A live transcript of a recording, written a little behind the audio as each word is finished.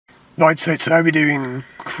Right, so today we're doing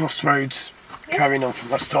crossroads, carrying on from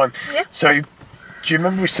last time. Yeah. So, do you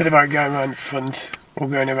remember we said about going around the front or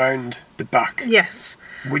going around the back? Yes.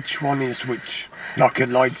 Which one is which? Like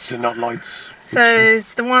lights and not lights? So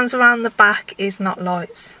the ones around the back is not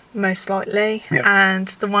lights, most likely. Yeah. And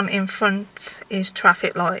the one in front is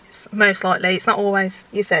traffic lights, most likely. It's not always,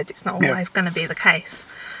 you said, it's not always going to be the case.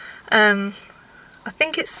 I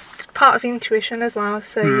think it's part of intuition as well,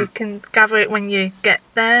 so you can gather it when you get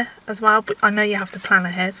there as well, but I know you have to plan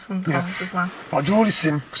ahead sometimes as well. I'll draw this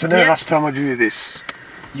in, because I know last time I drew this,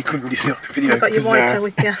 you couldn't really see it on the video. You've got your marker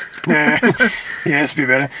with you. Yeah, it's a bit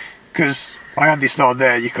better, because I had this lot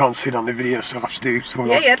there, you can't see it on the video, so I have to do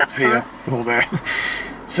sort of that's here, fine. all there.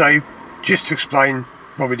 So, just to explain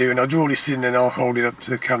what we're doing, I'll draw this in and I'll hold it up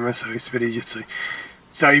to the camera so it's a bit easier to see.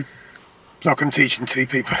 So, it's like I'm teaching two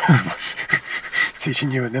people, teaching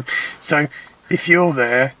you and them. So, if you're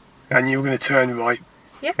there and you're going to turn right,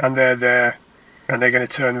 and they're there and they're going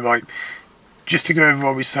to turn right, just to go over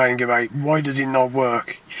what we're saying about why does it not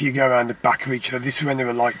work if you go around the back of each other. This is when there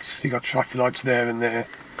are lights, you've got traffic lights there and there.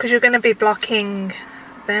 Because you're going to be blocking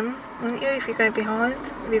them, aren't you, if you go behind?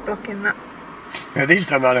 You'll be blocking that. Yeah, these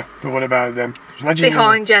don't matter, but what about them? Imagine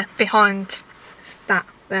behind that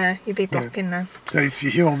there, you'll be blocking them. So if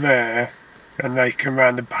you're there and they come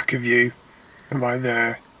around the back of you and right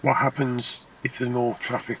there, what happens if there's more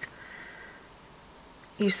traffic?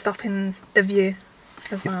 You stop in the view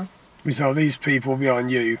as well. So these people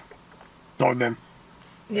behind you block them.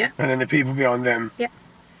 Yeah. And then the people behind them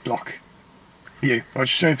block you. I'll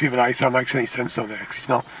just show people that if that makes any sense on there, because it's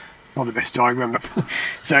not the best diagram.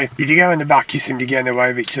 So if you go in the back, you seem to get in the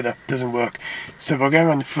way of each other. Doesn't work. So if I go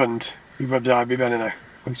around the front, it rubs out a bit better now.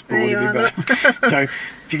 It's bored a bit better. So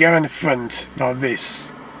if you go around the front like this,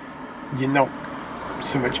 you're not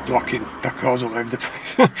so much blocking. That car's all over the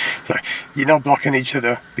place. So you're not blocking each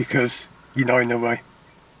other because you're not in the way.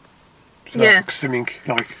 So something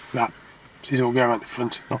like that. So it's all going around the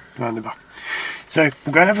front, not around the back. So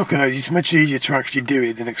we're going to have a look at those. It's much easier to actually do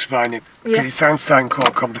it than explain it. Because it sounds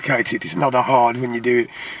quite complicated. It's not that hard when you do it.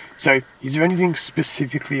 So is there anything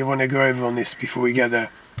specifically you want to go over on this before we get there?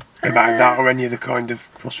 About that or any other kind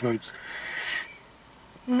of crossroads?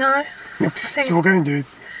 No. Yeah. So we're going to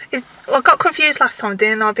do. I got confused last time,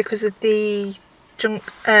 didn't I? Because of the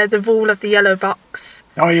rule of the yellow box.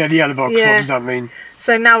 Oh yeah, the yellow box. Yeah. What does that mean?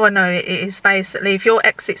 So now I know it is basically if your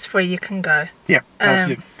exit's free, you can go. Yeah,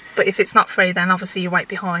 that's it. But if it's not free, then obviously you wait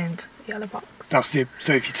behind the yellow box. That's it.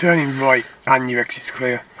 So if you're turning right and your exit's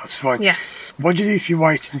clear, that's fine. Yeah. What do you do if you're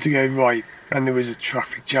waiting to go right and there was a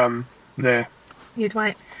traffic jam there? You'd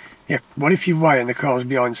wait. Yeah. What if you wait and the cars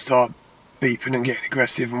behind start beeping and getting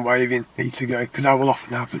aggressive and waving at you to go? Because that will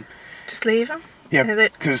often happen. Just leave them. Yeah,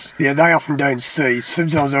 because they often don't see.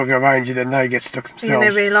 Sometimes they'll go around you, then they get stuck themselves. Yeah,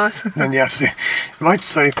 they realise. Then right,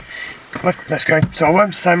 so let's go. So I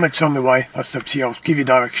won't say much on the way. That's up to you. I'll give you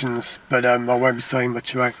directions, but I won't be saying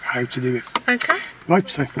much about how to do it. Okay. Right,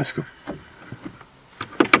 so let's go.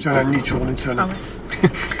 Turn on neutral and turn on.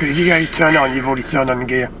 Because if you go turn on, you've already turned on the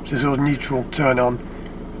gear. So it's all neutral, turn on,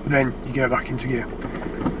 then you go back into gear.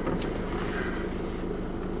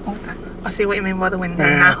 I see what you mean by the window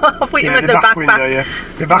now. I thought you meant the the back window. back.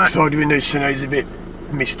 Yeah, the back side window is a bit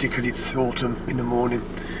misty because it's autumn in the morning,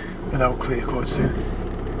 and that'll clear quite soon.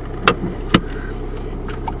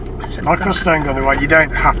 Like I was saying on the way, you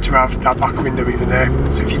don't have to have that back window even there.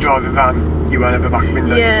 So if you drive a van, you won't have a back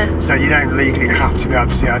window. Yeah. So you don't legally have to be able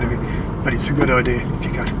to see out of it, but it's a good idea if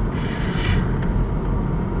you can.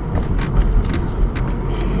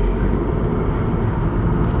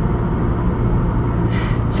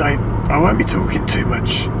 So I won't be talking too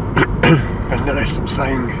much, and the less I'm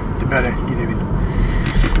saying, the better you're doing.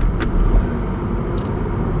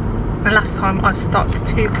 The last time I stopped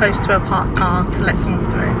too close to a parked car to let someone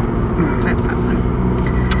through.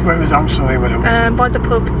 Where was I'm sorry, where I was? By the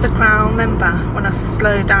pub, the Crown, remember? When I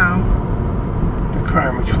slowed down. The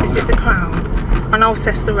Crown, which one? Is it the Crown? On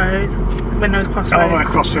Alcester Road, when there was crossroads. Oh, the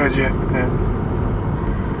crossroads, yeah.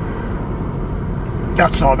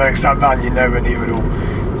 That's not about that van, you're nowhere near at all.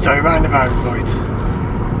 So roundabout right.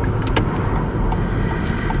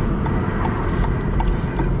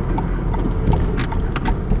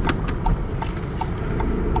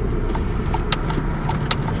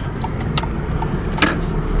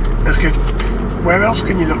 That's good. Where else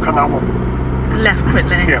can you look on that one? Left quickly.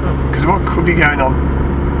 Yeah, because what could be going on?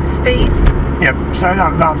 Speed. Yeah, so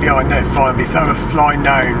that van behind there, fine, but if they were flying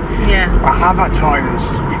down, I have at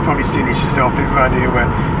times, you've probably seen this yourself, if around here, where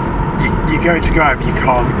you go to go out, you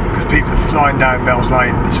can't, because people are flying down Bell's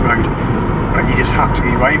Lane, this road, and you just have to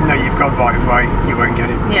give way, even though you've got right of way, you won't get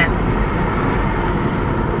it. Yeah.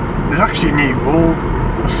 There's actually a new rule.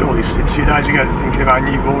 I saw this 2 days ago thinking about a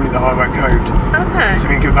new rule in the highway code. Okay.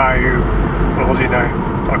 Something about, what was it now?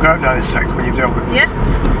 I'll go over that in a sec when you've dealt with this. Yeah.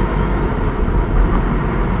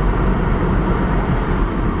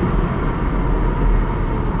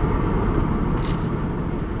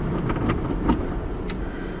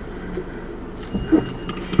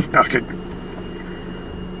 That's good.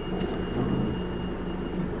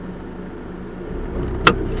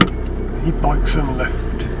 Any bikes on the left?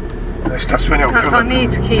 Yes, that's when it'll come I up.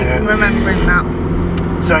 need to keep remembering that.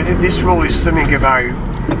 So this rule is something about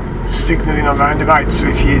signalling on roundabouts. So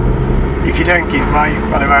if you don't give way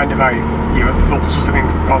on a roundabout, you have faults or something.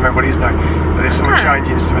 I can't remember what it is now, but there's some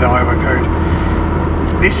changes to the highway code.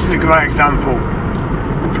 This is a great example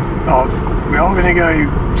of we are going to go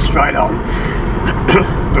straight on.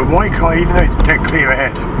 But why can't, even though it's dead clear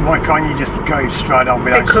ahead, why can't you just go straight on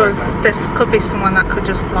without Because there could be someone that could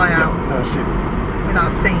just fly out that's it.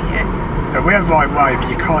 without seeing you. No, we have right way, but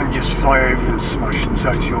you can't just fly over and smash them,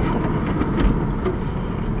 so it's your fault.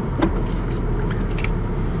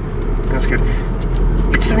 That's good.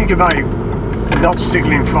 It's something about not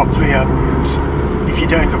signalling properly, and if you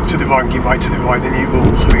don't look to the right and give way to the right, then you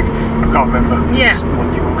will something. I can't remember. Yeah. There's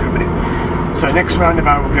one new one coming in. So next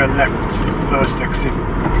roundabout we'll go left, first exit. First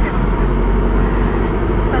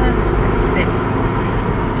exit.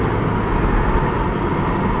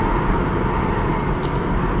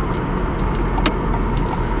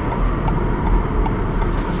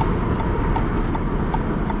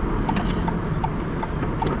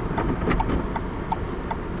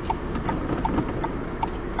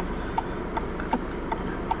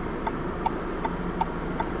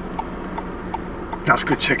 That's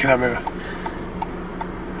good checking that mirror.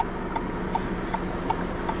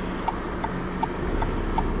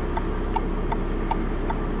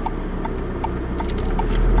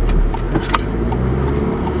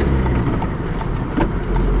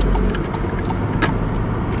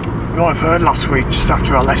 I've heard last week, just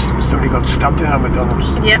after our lesson, somebody got stabbed in at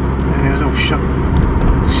McDonald's. Yep. And it was all shut.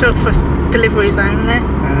 Shut for deliveries only.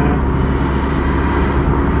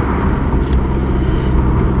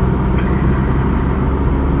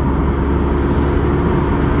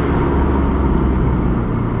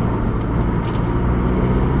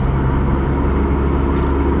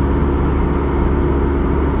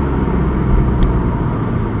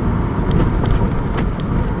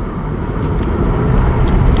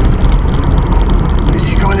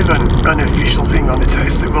 Unofficial thing on the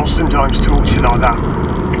test that will sometimes talk to you like that.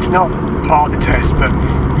 It's not part of the test, but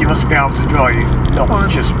you must be able to drive, not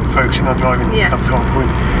just focusing on driving. Yeah. That's the whole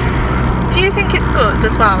point. Do you think it's good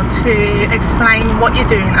as well to explain what you're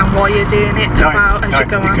doing and why you're doing it as well as you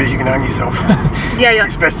go on? Because you can hang yourself. Yeah.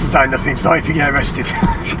 It's best to say nothing. It's like if you get arrested.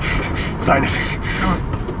 Say nothing.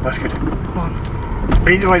 That's good.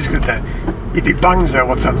 But either way is good there. If it bangs there,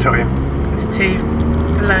 what's that tell you? It's too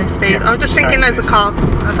low speed. Yeah, I was just thinking there's a car.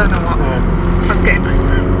 I don't know what. Yeah. I was getting.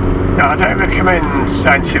 No, I don't recommend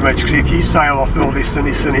saying too much, because if you say, oh, I thought this and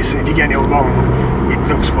this and this, and if you get it all wrong, it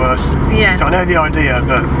looks worse. Yeah. So I know the idea,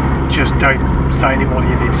 but just don't say any more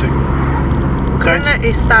than you need to. I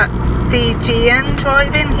noticed that DGN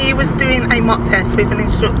driving, he was doing a mock test with an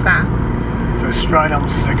instructor. So straight on the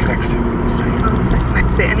second exit. Straight on the second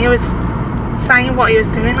exit, and he was saying what he was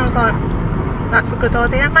doing. I was like, that's a good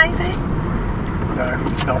idea, maybe. No,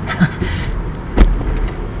 it's not.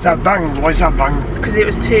 That bang, why is that bang? Because it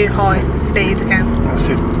was too high speed again. That's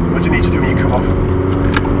it. What do you need to do when you come off?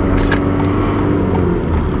 That's it.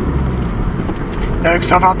 No,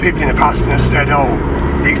 because I've had people in the past and they've said, oh,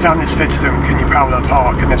 the examiner said to them, can you parallel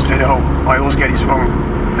park? And they've said, oh, I always get this wrong.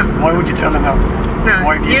 Why would you tell them that? No,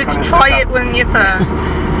 why have you you'd try it when you're first.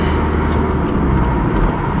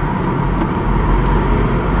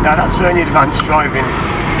 Now that's only advanced driving.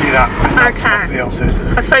 Do that. Okay. Field test.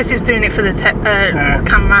 I suppose he's doing it for the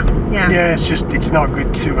camera. Yeah. Yeah, it's not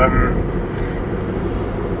good to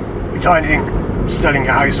it's like anything, selling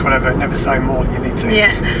a house, whatever. Never say more than you need to.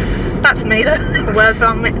 Yeah, that's me though. The words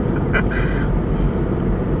on me.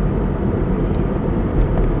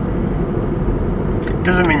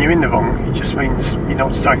 Doesn't mean you're in the wrong. It just means you're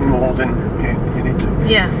not saying more than you need to.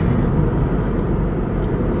 Yeah.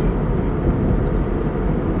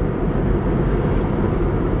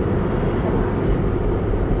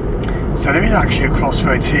 So there is actually a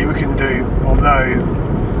crossroads here we can do, although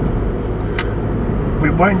we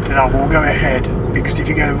won't do that. We'll go ahead, because if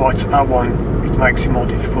you go right at that one, it makes it more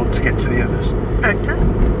difficult to get to the others. Okay.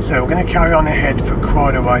 So we're going to carry on ahead for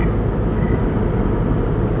quite a way.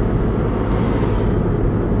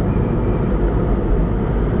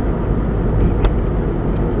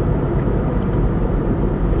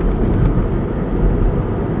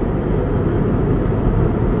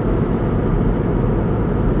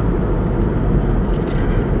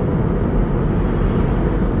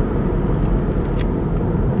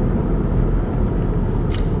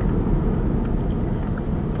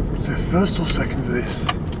 So first or second for this?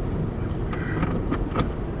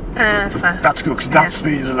 First. That's good, because that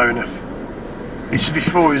speed was low enough. It's just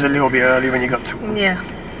before it was a little bit early when you got to one. Yeah.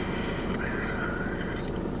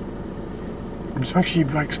 Just make sure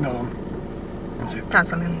your brake's not on.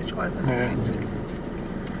 That's on in the driver. Yeah.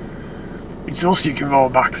 It's also you can roll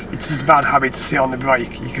back. It's just a bad habit to sit on the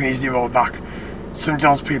brake. You can easily roll back.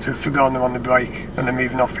 Sometimes people have forgotten they're on the brake and they're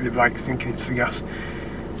moving off with the brake thinking it's the gas.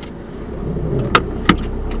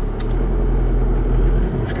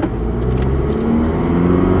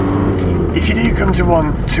 If you do come to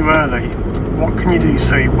one too early, what can you do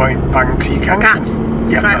so you won't bang? Because you can gas.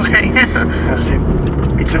 Yeah, that's good. That's it.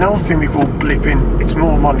 It's an old thing we call blipping. It's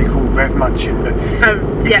more commonly called rev-matching, but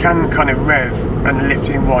you can kind of rev and lift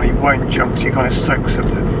in one. It won't jump, so you kind of soaks up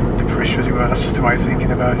the pressure as it were. That's just the way of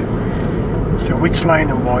thinking about it. So which lane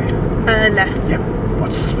and why? Left. Yeah.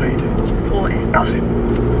 What's the speed? 40. That's it.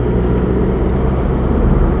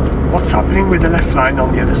 What's happening with the left lane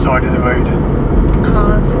on the other side of the road?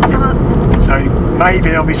 Cars parked. So maybe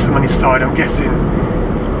there'll be some on his side, I'm guessing.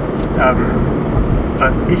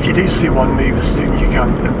 But if you do see one, move as soon as you can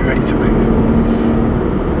and be ready to move.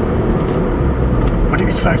 Would it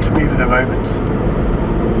be safe to move at the moment?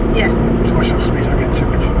 Yeah. Just watch that speed, don't get too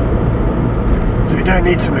much. So you don't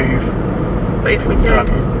need to move. But if we do,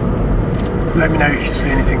 let me know if you see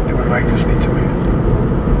anything that would make us need to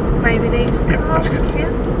move. maybe these cars. Yeah, that's good. Yeah.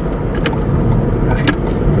 That's good.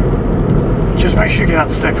 Just make sure you get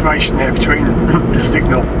that separation there between the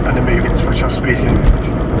signal and the moving. Just watch how speed's getting much.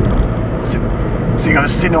 So you got a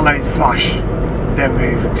signal, let it flash, then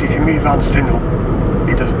move. Because if you move on signal,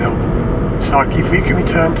 it doesn't help. It's like if we can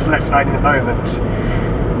return to the left lane in a moment,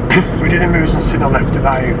 if we didn't move on signal left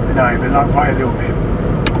about now, but like by a little bit.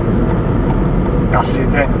 That's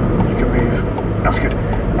it, then you can move. That's good.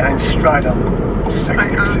 And then straight on,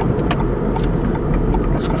 second exit.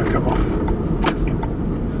 That's got to come off.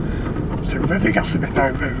 So rev the gas a bit now,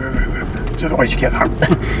 rev. So otherwise you get that.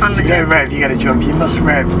 So if you don't rev, you get a jump. You must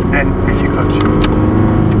rev, then lift your clutch.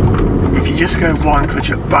 If you just go one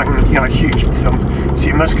clutch up, bang, you get a huge thump. So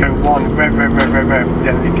you must go one, rev,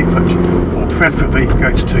 then lift your clutch. Or preferably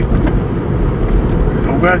go to two.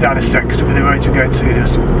 I'll rev down a sec, because with the road to go to,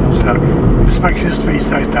 there's some calls for that. Just make sure the speed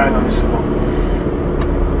stays down on this one.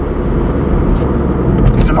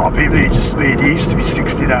 Because a lot of people who just speed, it used to be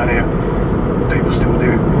 60 down here. People still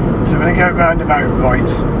do it. So when I go round about right,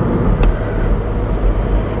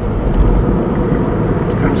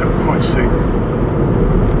 it comes up quite soon.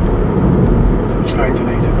 So which lane do you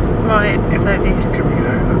need? Right, Yep. so Can we get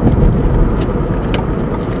over?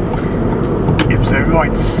 Yep, so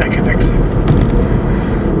right, second exit.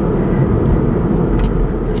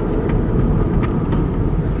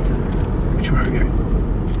 Which way are we going?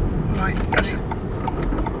 right. That's it.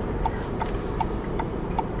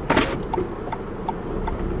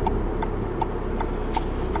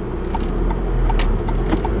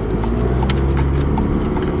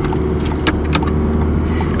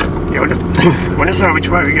 When it's know which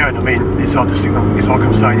way we're going, I mean, it's hard to signal, it's like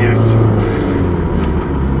I'm saying, yeah.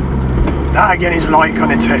 That again is like on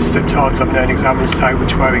a test. Sometimes I've known examiners say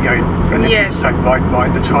which way we're going, and then people say right,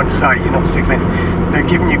 they're trying to say you're not signalling. They're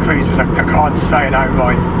giving you clues, but they can't say it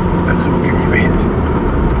outright. They're sort of giving you a hint.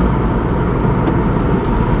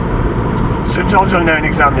 Sometimes I've known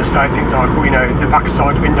examiners say things like, oh, you know, the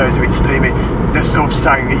backside window's a bit steamy. They're sort of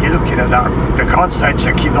saying that you're looking at that. They can't say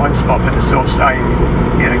check your blind spot, but they're sort of saying,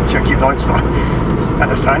 you know, check your blind spot. And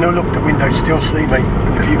they're saying, oh look, the window's still steamy.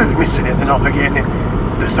 And if you're missing it, they're not getting it.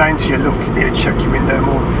 They're saying to you, look, you know, check your window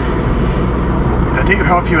more. They do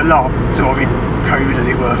help you a lot, sort of in code as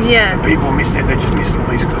it were. Yeah. When people miss it, they just miss all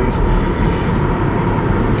these clues.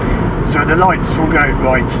 So the lights will go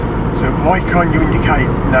right. So why can't you indicate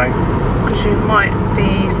no? Because you might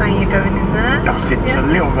be saying you're going in there. That's it, so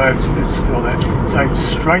the little road's still there. So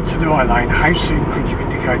straight to the right lane, how soon could you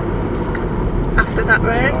indicate? After that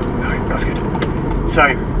road? So, no, that's good.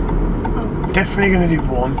 So, definitely going to do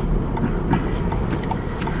one.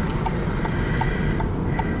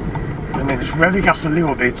 And then just rev the gas a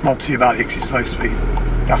little bit, it's not too bad because it's low speed.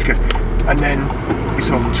 That's good. And then you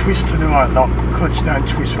sort of twist to the right lock, clutch down,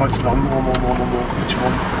 twist right to long, more. Which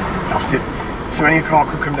one? That's it. So any car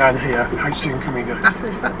could come down here, how soon can we go? After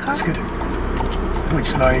this back car? That's good.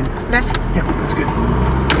 Which lane? Left? Yeah, that's good.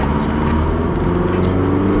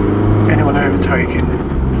 Anyone overtaking?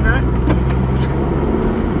 No.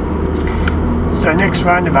 So next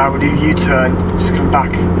roundabout we'll do U-turn, just come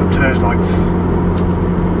back up to those lights.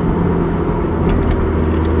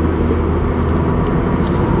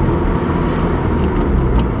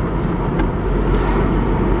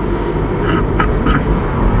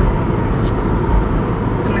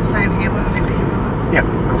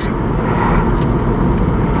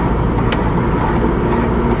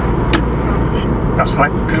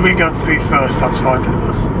 because we've gone through first, that's fine for the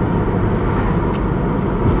bus.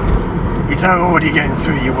 If they were already getting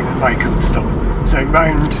through, you wouldn't make them stop. So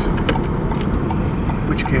round,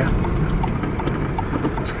 which gear?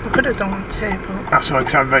 I could have done 2, but... That's right,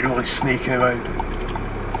 because I really wanted sneaking around.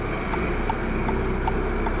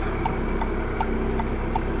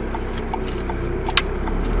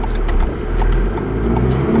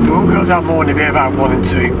 We'll go that more in a bit about 1 and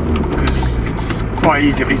 2, because it's quite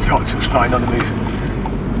easy, but it's hard to explain on the move.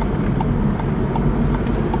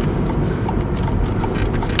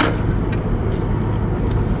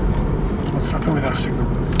 What's happened with that signal?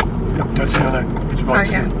 No, don't see, I know. It's right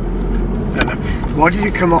still. Don't know. Why did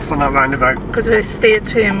you come off on that roundabout? Because we steered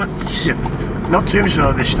too much. Yeah. Not too much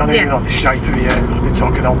like this, I don't even like the shape of the end, like it's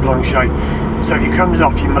like an oblong shape. So if it comes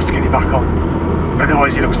off, you must get it back on.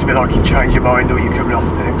 Otherwise it looks a bit like you change your mind or you're coming off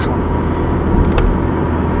the next one.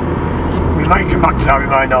 We may come back to that, we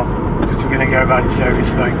may not, because we're going to go around this area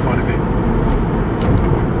today quite a bit.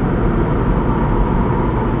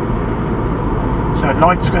 So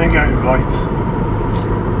light's going to go right.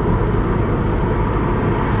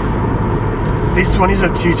 This one is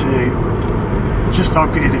up to you to do, just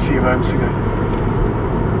like we did a few moments ago.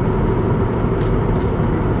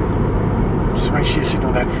 Just make sure you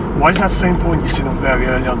signal there. Why is that so important, you signal very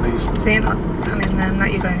early on these? So you're not telling them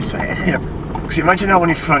that you're going straight ahead? Yeah, because imagine that one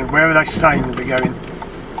in front, where are they saying that they're going?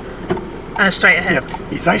 Straight ahead.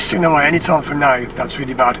 Yeah, if they signal away any time from now, that's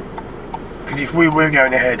really bad. Because if we were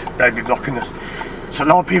going ahead, they'd be blocking us. So a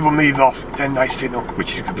lot of people move off, then they signal,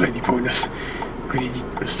 which is completely pointless. Because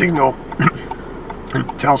you signal and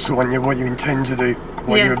tell someone what you intend to do,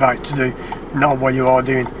 what you're about to do, not what you are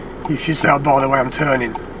doing. If you say, oh, by the way, I'm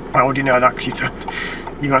turning, I already know that because you turned.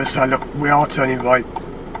 You got to say, look, we are turning right.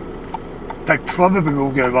 They probably will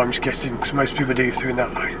go right, I'm just guessing, because most people do through in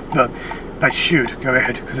that lane, but they should go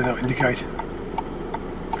ahead because they're not indicating.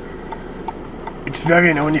 It's very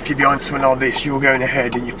annoying if you're behind someone like this, you're going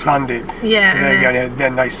ahead and you've planned it, yeah, they're going ahead,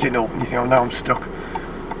 then they signal and you think, oh, now I'm stuck.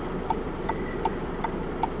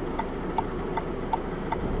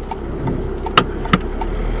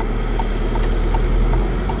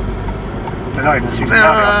 They're not even signaling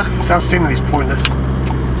now. So that signal is pointless.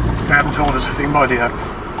 They haven't told us a thing by doing that.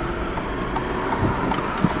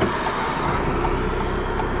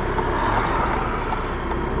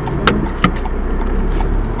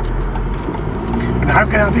 And how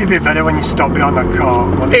can that be a bit better when you stop behind that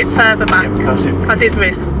car? A bit further back. Yeah, that's it. I did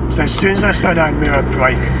read. So as soon as I slow down, mirror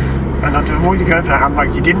brake. And to avoid you going for the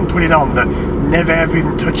handbrake, you didn't put it on, but never ever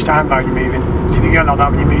even touch the handbrake when you're moving. So if you go like that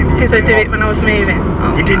when you're moving, Did I do it when I was moving?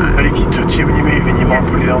 Oh, you didn't, but if you touch it when you're moving, you might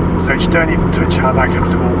put it on. So just don't even touch the handbrake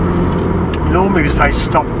at all. Normally we say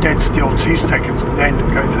stop dead still 2 seconds, then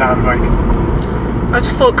go for the handbrake. I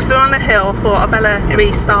just thought, because we're on a hill, I thought I'd better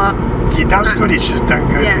restart. Yeah, that's good, it's just don't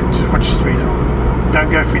go for it, just watch the speed on. Don't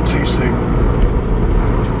go for it too soon.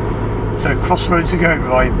 So crossroads to go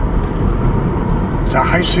right. So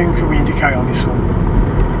how soon can we indicate on this one?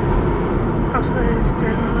 Crossroads go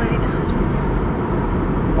right.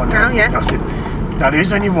 One Now, yeah. That's it. Now there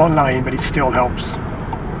is only one lane, but it still helps.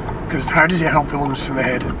 Because how does it help the ones from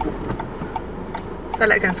ahead? Say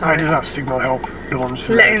that again, sorry. How does that signal help the ones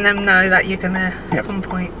from Letting ahead? them know that you're going to, at some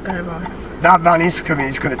point, go right. That van is coming,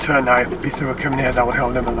 it's going to turn now. If they were coming here, that would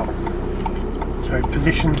help them a lot. So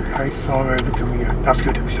position, how far over can we go? That's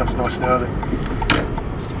good, because that's nice and early.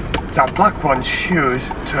 That black one should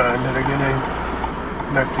turn and again.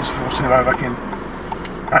 Nope, he's forcing him back in.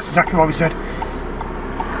 That's exactly what we said.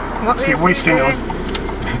 What See, we signalled.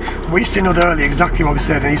 We signalled earlier exactly what we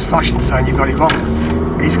said, and he's flashing saying you got it wrong.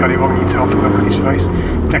 He's got it wrong, you can tell from the look on his face.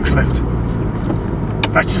 Next left.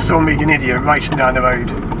 That's just someone being an idiot racing down the road.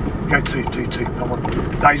 Go 2, 2, 2, not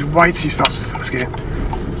 1. That is way too fast for first gear.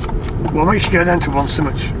 What makes you go down to 1 so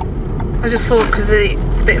much? I just thought because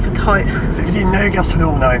it's a bit of a tight. So if you did no gas at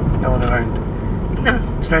all now, no one around. No.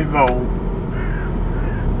 Stay roll.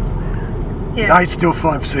 Yeah. Now it's still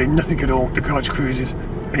 5 for 2, nothing at all, the car just cruises.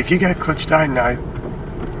 And if you go clutch down now,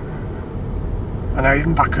 and now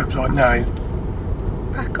even back up like now,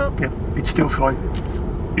 Back up? yeah, it's still fine.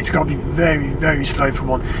 It's got to be very, very slow for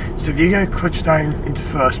 1. So if you go clutch down into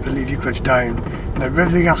first, but leave your clutch down, now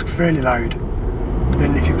rev the gas fairly loud,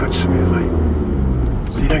 then lift your clutch smoothly.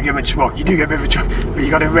 So you don't get much, well, you do get a bit of a jump, but you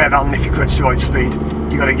got to rev and lift your clutch to the right speed.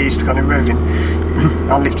 You got to get used to kind of revving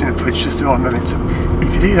and lifting the clutch just the right momentum.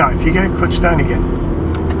 If you do that, if you go clutch down again,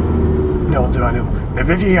 no one's around it. Now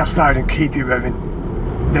rev your gas loud and keep you revving,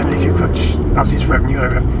 then lift your clutch as it's revving, you got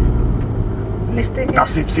to rev. Lift it, yeah.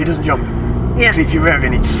 That's it, so it doesn't jump. Yeah. So if you're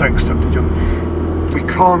revving, it soaks up the jump. We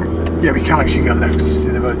can't, yeah, we can actually go left because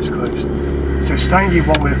the road is closed. So staying in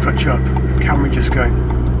 1 with the clutch up, can we just go?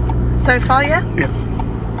 So far, yeah? Yeah.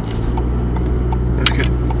 That's good.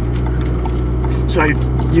 So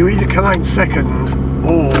you either come out in second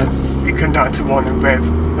or you come down to 1 and rev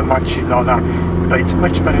and match it like that. But it's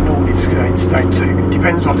much better normally to stay in 2. It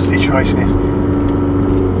depends what the situation is.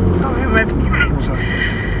 Sorry, I'm revving.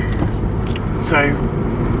 So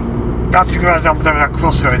that's a good example of that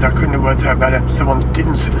crossroads. I couldn't have worked out better. Someone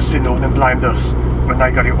didn't see the signal and then blamed us when they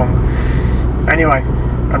got it wrong. Anyway,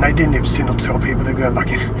 and they didn't even signal to tell people they're going back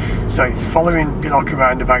in. So following, be like a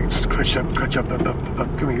roundabout, just clutch up, up.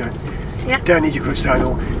 Can we go? Yeah. You don't need your clutch down,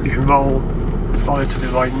 or you can roll, follow to the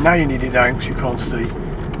right. Now you need it down because you can't see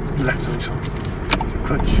left on this one. So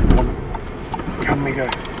clutch 1. Can we go?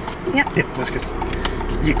 Yeah. Yeah, that's good.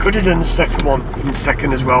 You could have done the second one in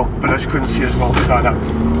second as well, but I just couldn't see as well to say that.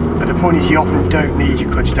 But the point is, you often don't need your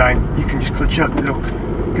clutch down. You can just clutch up, look,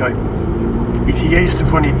 go. If you get used to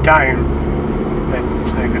putting it down, then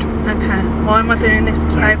it's no good. Okay, why am I doing this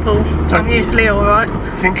today, Paul? I'm usually alright.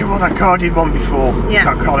 Think of what that car did one before, yeah.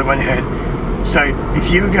 That car that went ahead. So,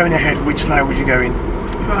 if you were going ahead, which lane would you go in?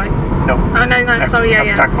 Right. No. Oh, no, left, sorry, yeah,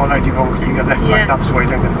 that's what they did wrong, you go left lane, that's why you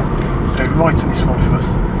don't get wrong. So, right on this one for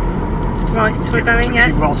us. Right, we're going, so yeah?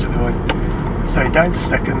 Keep well to the right. So, down to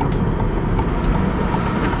second.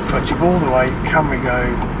 Clutch up all the way, can we go?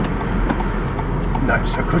 No,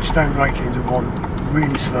 so clutch down, braking into 1,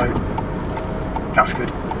 really slow. That's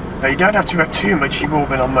good. Now you don't have to rev too much, you will,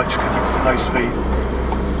 but not much because it's low speed.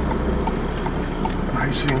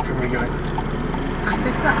 How soon can we go? After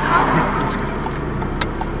this black car? Yeah, that's good.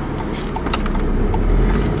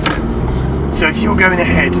 So if you're going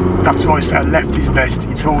ahead, that's why I say left is best.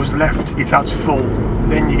 It's always left. If that's full,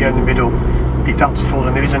 then you go in the middle. If that's full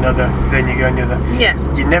and there is another, then you go in the other. Yeah.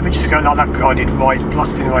 You never just go like that car did, right,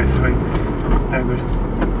 blasting right through. No good.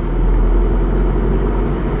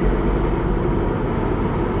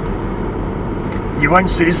 You won't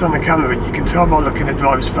see this on the camera, you can tell by looking at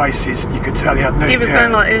drivers' faces, you could tell he had no care. He was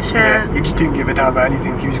going like this, yeah. He just didn't give a damn about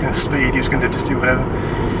anything, he was going to speed, he was going to just do whatever.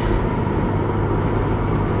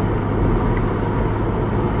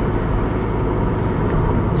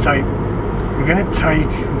 So, we're going to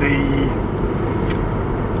take the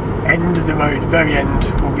end of the road, very end,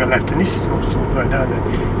 we'll go left, and this is what's right down there.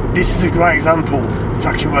 This is a great example, it's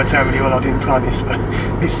actually worked out really well, I didn't plan this, but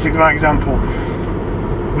this is a great example.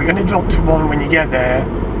 We're going to drop to 1 when you get there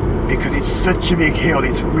because it's such a big hill,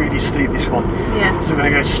 it's really steep this one. Yeah. So we're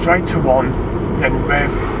going to go straight to 1, then rev,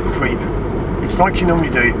 creep. It's like you normally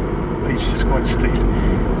do, but it's just quite steep.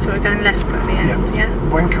 So we're going left at the end, yeah?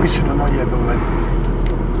 When can we signal? Not yet, but when?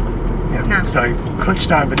 Yeah. No. So clutch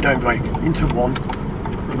down but don't brake. Into 1,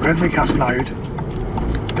 rev the gas loud,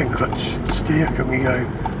 then clutch. Steer, can we go?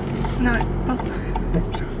 No. Oh. Yeah,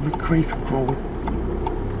 so creep, crawl.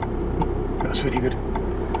 That's really good.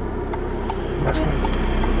 That's good.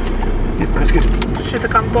 Yeah, that's good. Should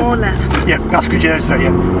have gone more left. Yeah, that's good, yeah, so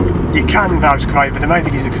yeah. You can, that was great, but the main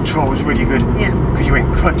thing is the control was really good. Yeah. Because you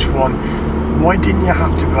went clutch 1. Why didn't you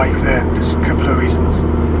have to brake there? There's a couple of reasons.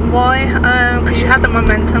 Why? Because you had the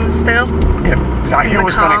momentum still. Yeah, because that hill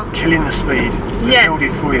was kind of killing the speed. So it held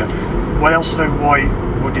it for you. What else though, why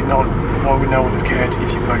would no one have cared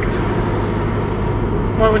if you braked?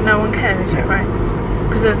 Why would no one care if you braked?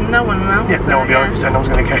 Because there's no one around. Yeah, no one behind, so no one's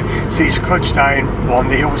going to care. So you just clutch down 1,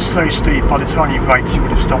 the hill was so steep, by the time you braked you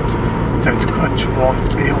would have stopped. So it's clutch 1,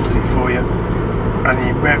 the hill does it for you, and then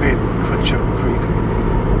you rev it, clutch up, creep.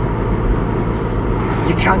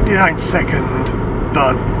 You can do that in second,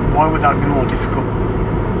 but why would that be more difficult?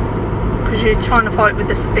 Because you're trying to fight with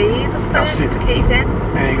the speed, I suppose, to keep it.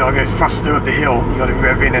 Yeah, you got to go faster up the hill, you got to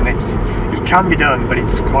rev in, and it can be done, but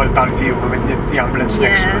it's quite a bad view with the ambulance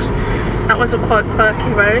next to us. That was a quite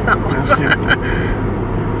quirky road, that was.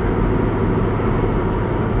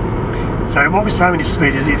 So what we're saying with this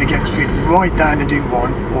speed is either get speed right down and do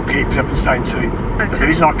 1, or keep it up and stay in 2. Okay. But there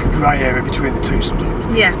is like a grey area between the 2 spots.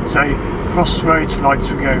 Yeah. So crossroads lights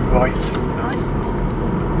will go right.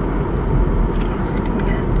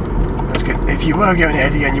 That's good. If you were going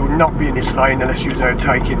ahead again, you would not be in this lane unless you was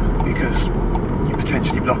overtaking, because you're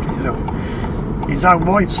potentially blocking yourself. Is that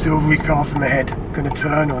white silvery car from ahead going to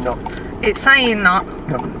turn or not? It's saying not.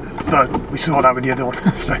 No, but we saw that with the other one.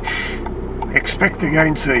 So expect they're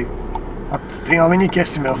going to. I'm only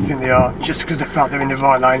guessing, I think they are, just because the fact they're in the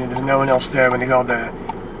right lane and there's no one else there when they got there,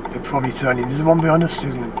 they're probably turning. There's one behind us,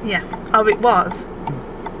 isn't it? Yeah. Oh, it was?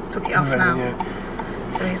 Took it off now. Yeah.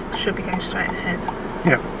 So he should be going straight ahead.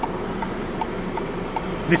 Yeah.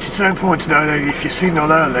 This is so important to know though, if you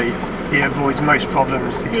signal early, it avoids most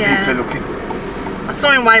problems if people are looking. I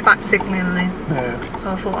saw him way back signalling. Yeah.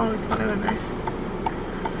 So I thought, oh, he's following me.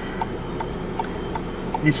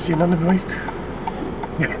 He's sitting on the brake?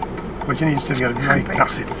 Yeah. What do you need instead of the brake?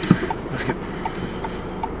 That's it. That's good.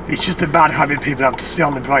 It's just a bad habit people have to stay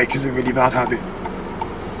on the brake. Is a really bad habit.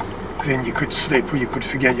 Because then you could slip or you could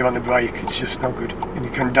forget you're on the brake. It's just not good. And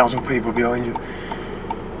you can dazzle people behind you.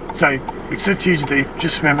 So, it's up to you to do.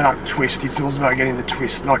 Just remember that twist. It's all about getting the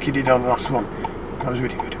twist like you did on the last one. That was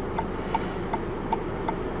really good.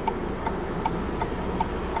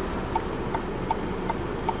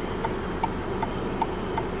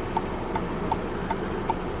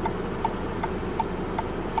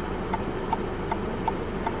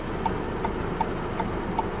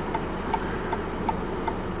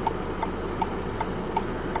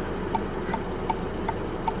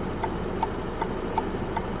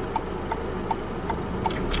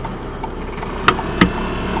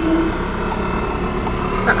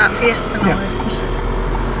 That Fiesta noise.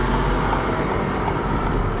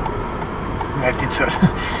 Yeah, it did turn.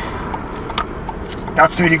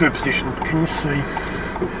 That's a really good position. Can you see?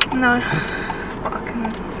 No. But I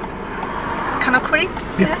can I creep?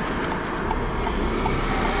 Yeah.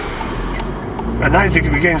 And that is,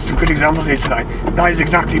 we're getting some good examples here today. That is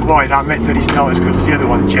exactly why that method is not as good as the other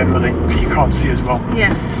one generally, because you can't see as well.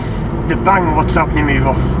 Yeah. The bang, what's that when you move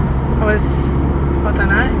off? I don't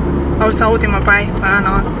know. I was holding my brake, weren't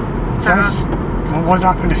I? So what's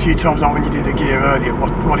happened a few times like when you did the gear earlier?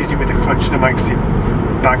 What is it with the clutch that makes it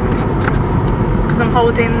bang? Because I'm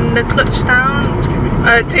holding the clutch down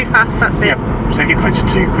too fast, that's it. Yeah. So if your clutch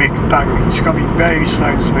is too quick, bang. It's got to be very slow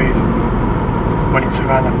and smooth when it's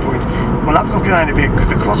around that point. We'll have a look at that in a bit because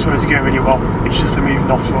the crossroads are going really well. It's just a moving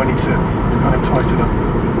off, so I need to kind of tighten up.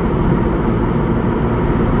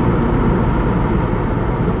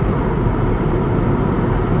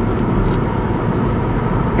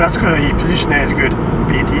 That's good, your position there is good,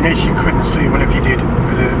 but you notice you couldn't see whatever you did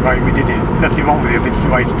because of the way we did it. Nothing wrong with it, but it's the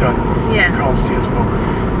way it's done. Yeah. You can't see as well.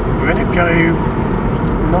 We're going to go,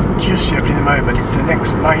 not just yet in a moment, it's the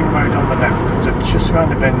next main road on the left, comes up just around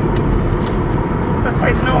the bend.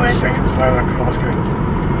 Like 5 seconds where that car's going.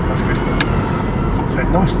 That's good. So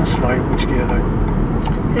nice and slow, which gear though?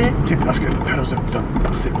 Yeah. That's good, pedals up, done,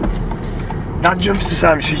 that's it. That jumps the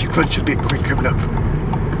same, so your clutch a bit quick coming up.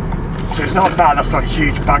 So it's not bad, that's not a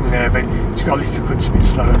huge bang there, but you just got to lift the clutch a bit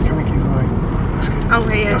slower. Can we keep going? That's good. Oh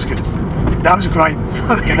yeah. That's good. That was great.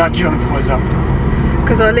 Sorry. Okay, that jump was up.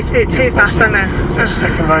 Because I lifted it too fast, I know. So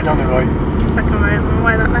second road on the right. Second road on the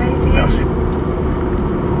way that lady is. That's it.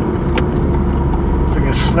 So go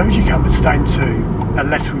as slow as you can, but stay in 2,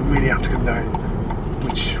 unless we really have to come down,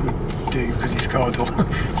 which we do because it's car door.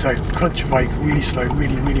 So clutch, brake, really slow,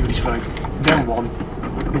 really slow. Then 1.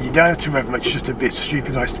 You don't have to rev much, just a bit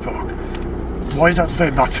stupid place to park. Why is that so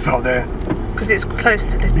bad to park there? Because it's close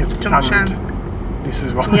to the junction. And this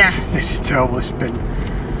as well. Yeah. This is terrible, this bend.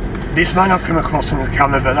 This may not come across in the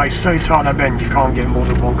camera, but like so tight that bend you can't get more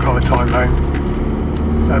than 1 car at a time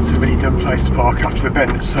home. So that's a really dumb place to park after a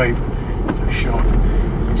bend that's so sharp.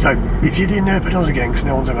 So if you do no pedals again because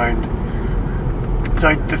no one's around.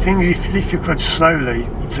 So the thing is, if you lift your clutch slowly,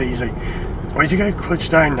 it's easy. I want you to go clutch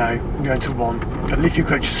down now, I'm going to 1, but lift your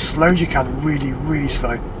clutch as slow as you can, really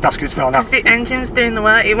slow. That's good, start that. Because the engine's doing the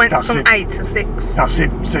work, it went from 8 to 6. That's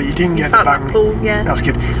it, so you didn't get the bang. That pull, yeah. That's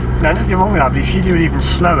good. Now nothing wrong with that, but if you do it even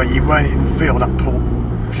slower, you won't even feel that pull,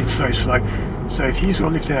 because it's so slow. So if you sort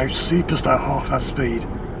of lift it out super slow, half that speed,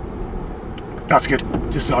 that's good,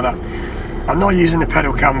 just like that. I'm not using the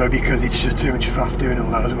pedal camera because it's just too much faff doing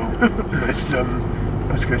all that as well, but it's,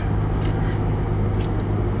 that's good.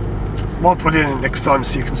 I'll put it in next time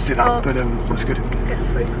so you can see that, but that's good. Get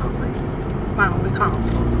through, can't we? Well, we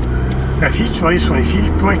can't. Now, if you try this one, if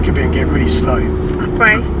you brake a bit and get really slow.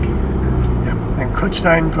 Brake? Yeah, then clutch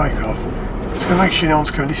down, brake off. Just going to make sure no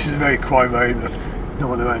one's coming. This is a very quiet road, but no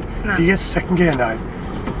one around. No. If you get second gear now,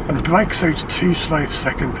 and brake so it's too slow for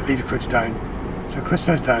second, but leave your clutch down. So clutch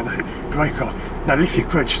goes down, brake off. Now lift your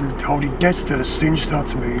clutch and hold it dead still as soon as you start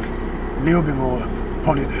to move. A little bit more,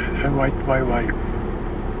 hold it there, wait.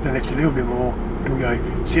 Then lift a little bit more and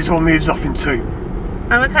go. See, this all moves off in 2.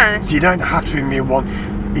 Oh, okay. So you don't have to move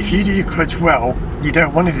 1. If you do your clutch well, you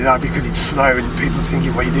don't want to do that because it's slow and people are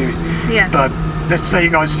thinking what you're doing. Yeah. But let's say you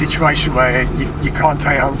got a situation where you can't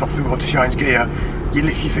take your hands off the wheel to change gear. You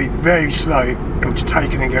lift your feet very slow and just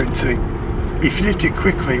take it and go in 2. If you lift it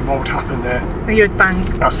quickly, what would happen there? You'd bang.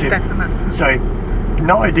 That's it. Definitely. So,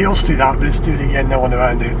 not ideal to do that, but let's do it again, no one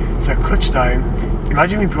around it. So clutch down.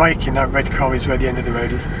 Imagine we brake in, that red car is where the end of the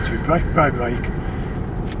road is. So we brake,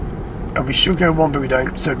 and we should go 1 but we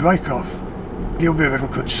don't. So brake off, a little bit of rev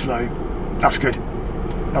and clutch slow. That's good.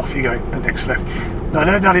 Off you go, and next left. Now I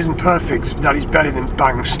know that isn't perfect, but that is better than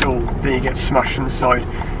bang stall, then you get smashed from the side.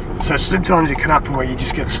 So sometimes it can happen where you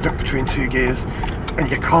just get stuck between 2 gears. and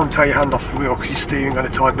you can't take your hand off the wheel because you're steering on a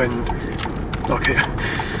tight bend like here.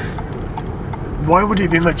 Why would it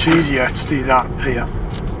be much easier to do that here?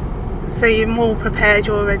 So you're more prepared,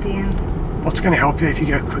 you're already in. What's going to help you if you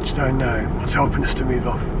go clutch down now? What's helping us to move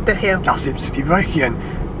off? The hill. That's it. So if you brake again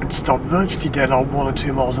and stop virtually dead like 1 or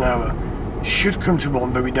 2 miles an hour, should come to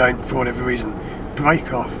 1, but we don't for whatever reason.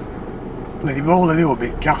 Brake off, let it roll a little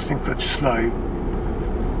bit, gas and clutch slow,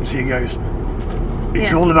 and see it goes.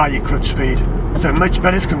 It's all about your clutch speed. So much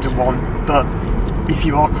better to come to 1, but if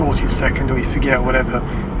you are caught in second or you forget or whatever,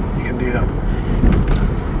 you can do that.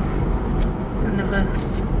 Another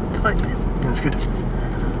tight bend. That's good.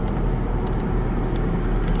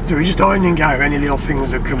 So we're just ironing out any little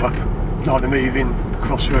things that come up, like the moving,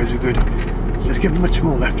 crossroads are good. So let's get much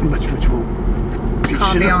more left and much more.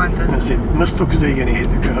 Can't be behind us. That's it. Must look as though you're going to hit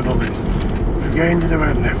the curb on this. If we go into the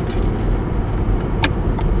road left.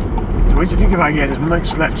 So what do you think about getting as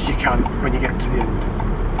much left as you can when you get to the end?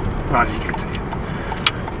 Right as you get to the end.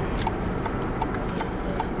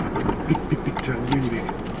 Big turn, really big.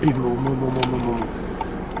 Even more.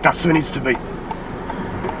 That's where it needs to be.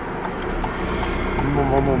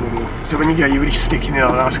 More. So when you go, you're really sticking it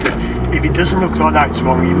out, that's good. If it doesn't look like that, it's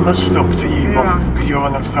wrong. You must look to you, because you're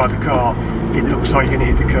on that side of the car. It looks like you're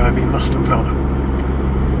going to hit the curb, it must look like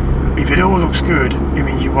that. If it all looks good, it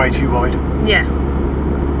means you're way too wide. Yeah.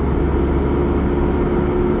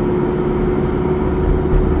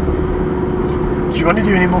 Do you want to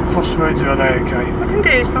do any more crossroads, or are they okay? I can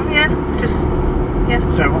do some, yeah.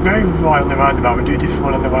 So we'll go right on the roundabout, we'll do a different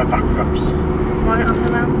one on the way back perhaps. Right on the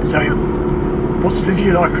roundabout. So, what's the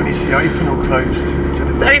view like on this? Is it open or closed?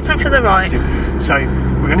 It's open for the right. So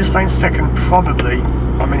we're going to stay in second probably,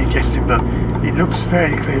 I'm only guessing, but it looks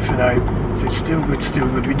fairly clear for now. So it's still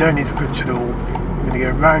good. We don't need the clutch at all. We're going to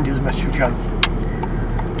go round it as much as we can.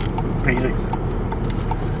 Easy.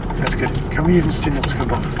 That's good. Can we even see what's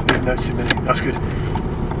come off? Even though it's a minute. That's good.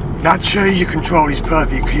 That shows your control is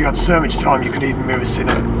perfect because you had so much time you could even move a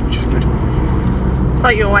sinner, which is good. It's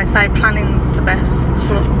like you always say, planning's the best. I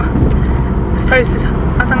suppose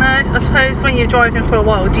I don't know. I suppose when you're driving for a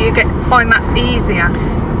while, do you find that's easier?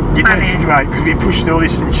 You don't think about it because you're pushing all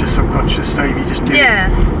this into your subconscious, so you just do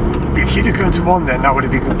it. If you'd have come to 1 then, that would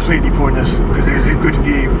have been completely pointless because there was a good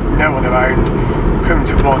view, no one around. Coming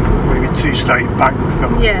to 1 would have been too straight, bang,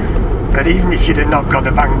 thumb. Yeah. But even if you'd have not got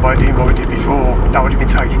the bang by doing what we did before, that would have been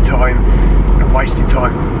taking time and wasting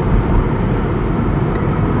time.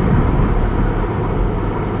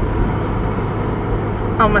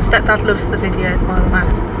 Oh, my stepdad loves the videos, by the way.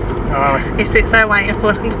 Oh. He sits there waiting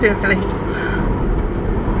for them to be released.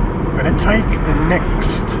 We're going to take the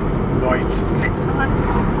next right. Next right.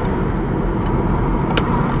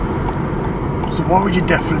 So why would you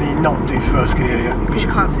definitely not do first gear here? Because you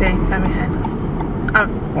can't see going ahead. Oh.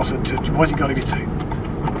 What's it? Why's it got to be 2?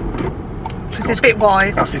 Because it's a bit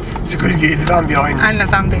wide. That's it. It's a good view, the van behind. And the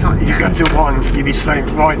van behind. If you go to 1, you'd be slowing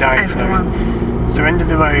right down for now. So end of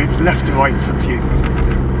the road, left to right, it's up to you.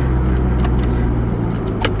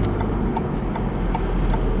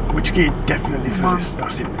 Which gear? Definitely first.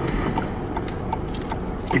 That's it.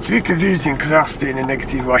 It's a bit confusing because I asked it in a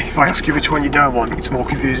negative way. If I ask you which one you don't want, it's more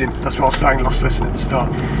confusing. That's what I was saying last lesson at the start.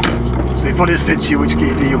 So if I just said to you which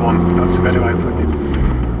gear do you want, that's a better way of putting it.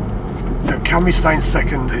 So can we stay in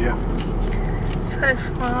second here? So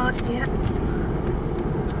far, yeah.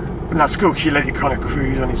 And that's good because you let it kind of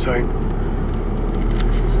cruise on its own.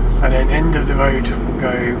 And then end of the road, we'll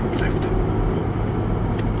go left.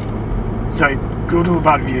 So, good or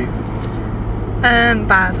bad view?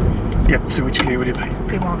 Bad. Yep, so which gear would it be?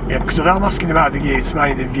 P1. Yeah, because I'm asking about the gear, it's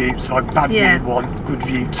mainly the view. So bad view 1, good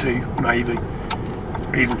view 2, maybe.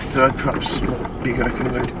 Or even 3rd, perhaps, big open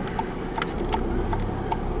road.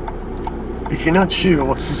 If you're not sure,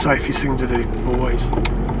 what's the safest thing to do, always?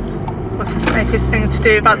 What's the safest thing to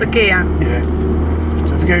do about the gear? Yeah.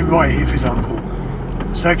 So if you go right here, for example,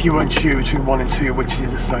 say if you weren't sure between 1 and 2, which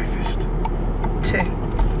is the safest? 2.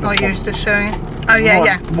 Oh, you're just showing? Oh,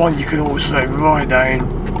 yeah. 1 you can always slow right down,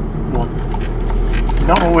 1.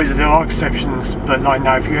 Not always, there are exceptions, but like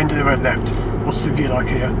now, if you go into the road left, what's the view like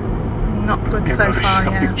here? Not good so far,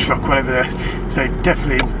 a big truck, whatever there is. So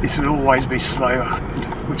definitely, this will always be slow. And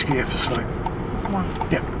which gear for slow? 1.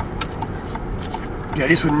 Yeah. Yeah,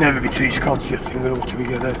 this would never be 2, you can't see a thing at all to be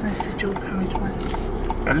good there. There's the dual carriageway.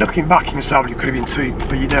 And looking back in yourself, it could have been 2,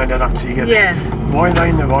 but you don't know that until you get there. Yeah. Wide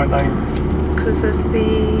lane, the right lane. Because of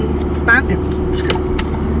the van? Yeah, it's good.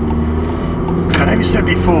 I know you said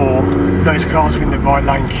before, those cars are in the right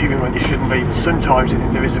lane queuing when they shouldn't be, but sometimes I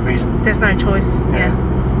think there is a reason. There's no choice, yeah.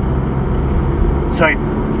 So,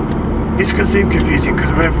 this can seem confusing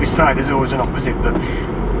because whenever we say there's always an opposite, but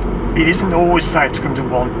it isn't always safe to come to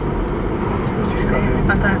one. What's this guy doing?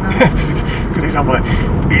 I don't know. Good example there.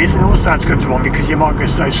 It isn't always safe to come to one because you might go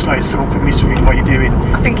so slow someone could misread what you're doing.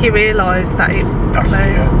 I think he realised that it's That's closed. it,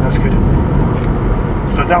 yeah, that's good.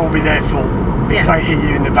 But that will be their fault. If they hit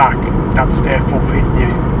you in the back, that's their fault for hitting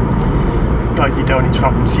you. But you don't need to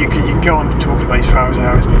happen. So you can go on and talk about this for hours and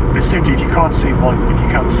hours. But simply, if you can't see one, if you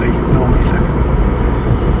can't see, normally second.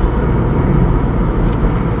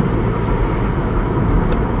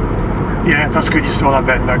 Yeah, that's good. You saw that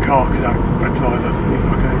bet in that car because that driver moved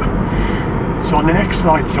back over. So on the next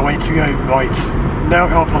light, so I need to go right. No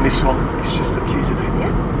help on this one. It's just up to you to do.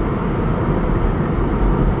 Yeah.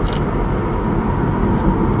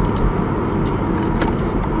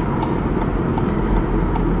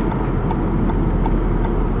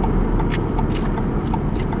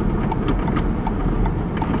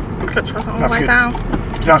 Clutch wasn't all the way down.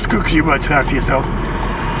 So that's good because you worked it out for yourself.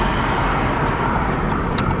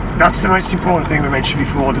 That's the most important thing we mentioned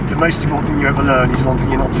before. That the most important thing you ever learn is one thing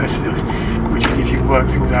you're not tested on, which is if you work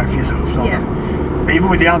things out for yourself. Even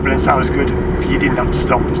with the ambulance, that was good because you didn't have to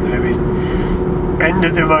stop. There's no reason. End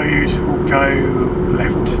of the road will go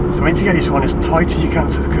left. So once you get this one as tight as you can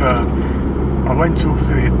to the curb, I won't talk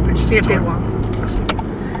through it, but just be a bit one. That's it.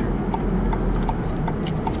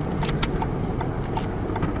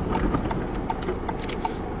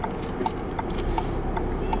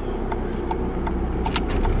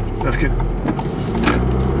 That's good.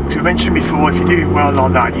 As I mentioned before, if you do it well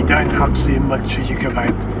like that, you don't have to see much as you come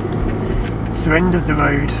out. So end of the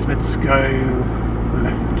road, let's go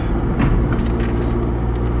left.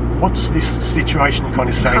 What's this situation kind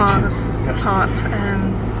of saying to you? Cars,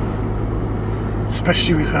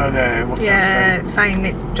 especially with her there, what's that saying? Saying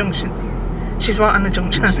it junction. She's right on the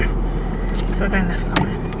junction. So we're going left that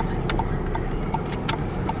way.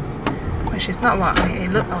 Well, she's not right on it,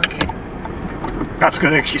 it looked like it. That's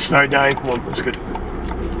good, actually slowed down. One, that's good.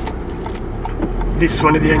 This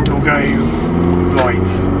one at the end will go right.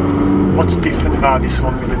 What's different about this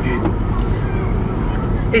one with the view?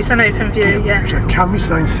 It's an open view, yeah. So can we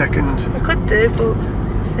stay in second? We could do, but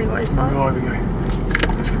let's see what it's like. Right, we go.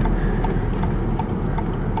 That's good.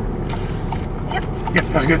 Yep. Yep,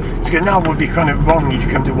 that's good. It's good. Now it would be kind of wrong if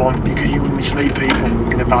you come to one because you would mislead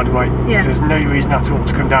people in a bad way. Yeah. There's no reason at all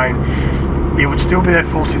to come down. It would still be their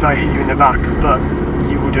fault if they hit you in the back, but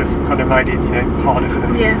you would have kind of made it, harder for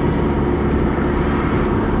them. Yeah.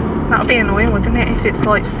 That would be annoying, wouldn't it, if it's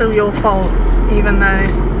like still your fault, even though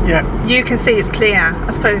you can see it's clear.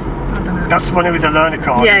 I suppose, I don't know. That's the one with the learner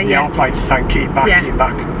card. The L plates saying keep back, keep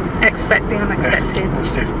back. Expect the unexpected. Yeah,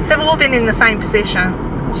 that's it. They've all been in the same position.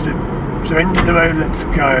 That's it. So end of the road, let's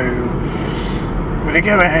go. We're going to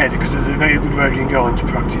go ahead because there's a very good road you can go on to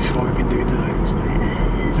practice what we've been doing today.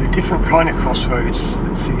 So a different kind of crossroads.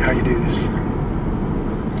 Let's see how you do this.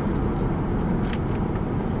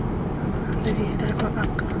 Maybe you don't want that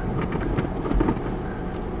car.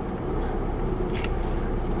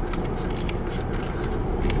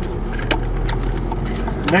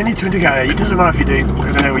 No need to indicate. It doesn't matter if you do,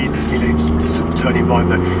 because I know you sort of turning right,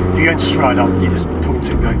 but if you're going straight on, you just point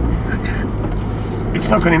and go. Okay. It's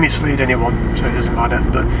not going to mislead anyone, so it doesn't matter.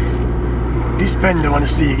 But this bend, I want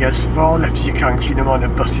to see you go as far left as you can, because you don't mind the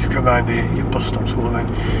buses come around here, your bus stops all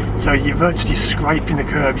around. So you're virtually scraping the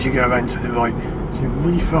curb as you go around to the right. So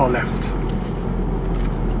really far left.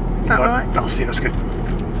 Is that right? That's it, that's good.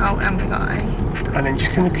 Oh, and we got A. And then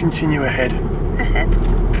just going to continue ahead. Ahead.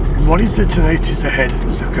 What is there to notice ahead?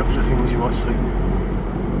 There's a couple of things you might see.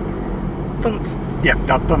 Bumps. Yeah,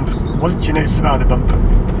 that bump. What did you notice about the bump?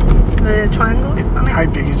 The triangles on it. How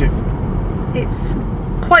big is it? It's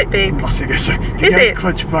quite big. Massive, yes. So if you get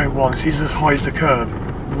clutch brake once, it's as high as the curb.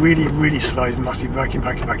 Really, really slow, massive braking.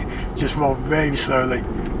 Just roll very slowly.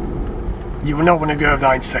 You will not want to go over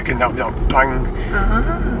that in second, that will be like bang.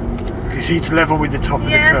 Because it's level with the top of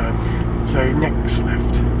the curb. So next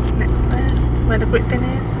left. Next left, where the Blipping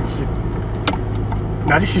is.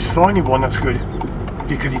 Now this is finally one that's good.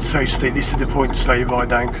 Because it's so steep. This is the point to slow you right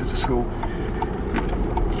down because of school.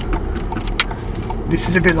 This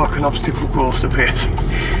is a bit like an obstacle course up here.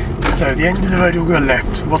 So at the end of the road we'll go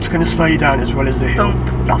left. What's going to slow you down as well as the hill?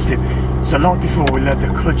 Bump. That's it. So like before we let the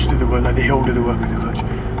clutch do the work, let the hill do the work of the clutch.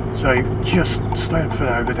 So just stay up for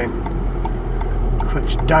now, but then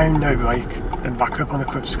clutch down, no brake, then back up on the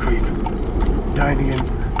clutch to creep. Down again,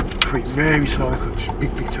 creep, very slow on the clutch,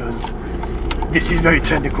 big turns. This is very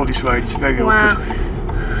technical, this road, it's very awkward.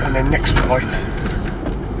 And then next right.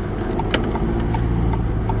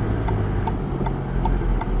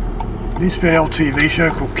 There used to be an old TV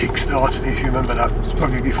show called Kickstart, if you remember that. It's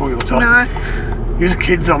probably before your time. No. It was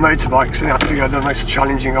kids on motorbikes and they had to go the most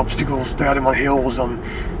challenging obstacles. They had them on hills, on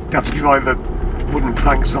they had to drive a wooden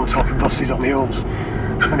planks on top of buses on the hills,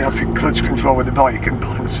 and they had to clutch control with the bike and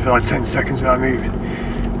balance for like 10 seconds without moving.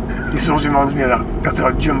 This always reminds me of that. You have to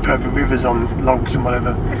like jump over rivers on logs and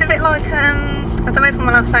whatever. It's a bit like, I don't know if I'm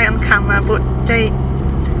allowed to say it on camera, but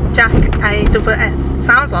Jack A-double-S.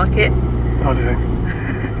 Sounds like it. I don't know.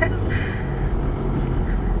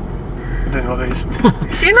 I don't know what that is.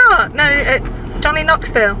 Do you not? No, Johnny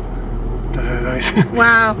Knoxville. Don't know who that is.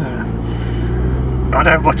 Wow. I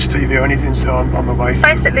don't watch TV or anything, so I'm away. It's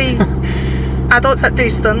basically adults that do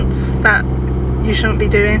stunts that you shouldn't be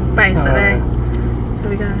doing, basically. So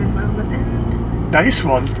we're going round the bend. Now this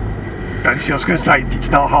one, I was going to say it's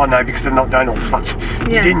not hard now because they're not down all flats. Yeah.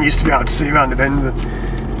 You didn't used to be able to see around the bend, but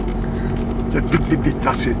so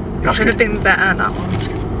that's it. That's Should good. have been better, that one.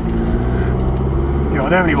 Yeah, I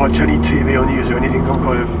don't really watch any TV or news or anything. I'm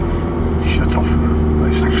kind of shut off from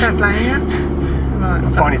most things. Don't blame you. Right, I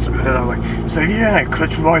find it's better that way. So if you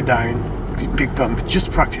clutch right down, big bump,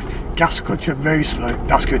 just practice. Gas clutch up very slow.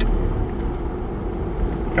 That's good.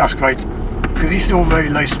 That's great. Because it's still very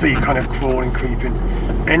low speed, kind of crawling, creeping.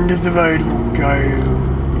 End of the road will go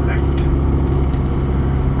left.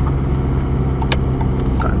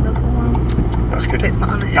 Got another one. That's good. But it's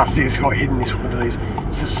not on the hill. That's it, it's got hidden this one of these.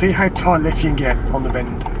 So see how tight left you can get on the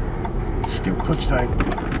bend. Still clutch down.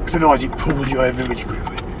 Because otherwise it pulls you over really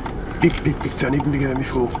quickly. Big turn, even bigger than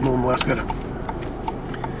before. Normal, that's better.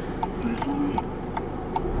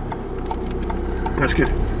 That's good.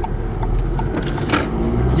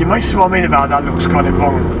 You might see what I mean about that looks kind of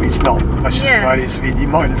wrong. It's not. That's just the way it is. You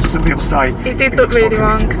might, some people say it did look really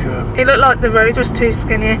wrong. It looked like the road was too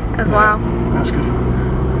skinny as well. That's good.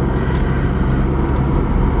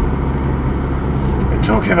 And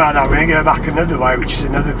talking about that, we're going to go back another way, which is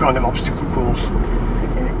another kind of obstacle course.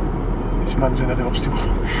 This man's another obstacle.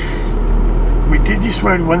 We did this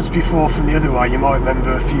road once before from the other way, you might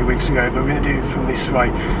remember a few weeks ago, but we're going to do it from this way.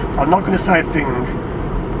 I'm not going to say a thing,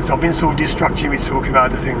 because I've been sort of distracting with talking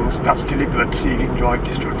about other things. That's deliberate, to see if you can drive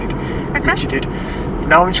distracted, which you did.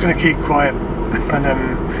 Now I'm just going to keep quiet, and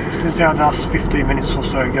I'm just going to see how the last 15 minutes or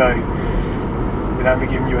so go, without me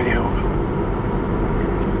giving you any help.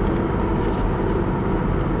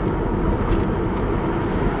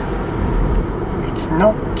 It's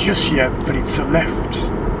not just yet, but it's a left.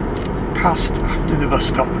 Past after the bus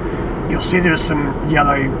stop, you'll see there are some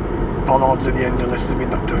yellow bollards at the end unless they've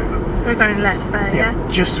been knocked over. So we're going left there, yeah?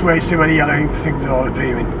 Just where you see where the yellow things are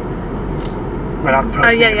appearing. Where that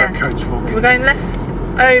person in that coat's walking. We're going left?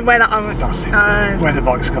 Oh, where that one. That's it. Where the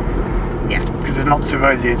bikes come. Yeah. Because there's lots of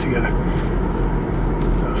roads here together.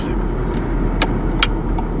 That's it.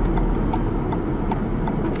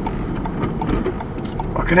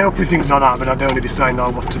 I can help with things like that, but I don't want to be saying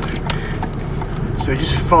now what to do. So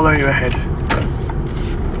just follow your head.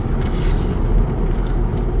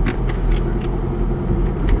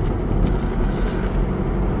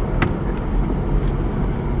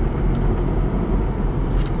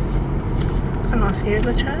 It's a nice view of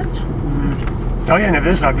the church. Oh yeah, never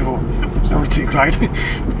visited that before. It's not too cloudy.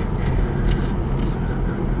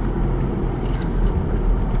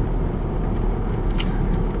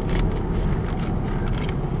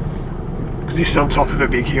 Because this is on top of a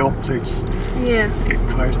big hill, so it's getting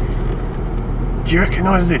close. Do you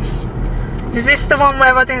recognise this? Is this the one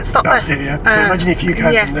where I didn't stop there? That's it, yeah. So imagine if you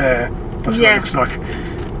came from there, that's what it looks like.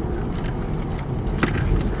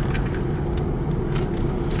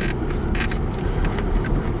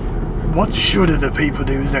 What should other people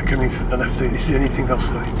do as they're coming from the left? This is anything else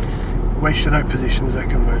though. Where should they position as they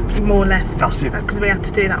come round? More left. That's it. Because we had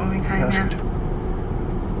to do that when we came, That's good.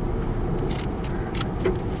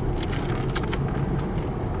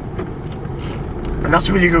 And that's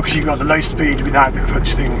really good because you've got the low speed without the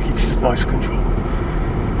clutch thing. It's just nice control.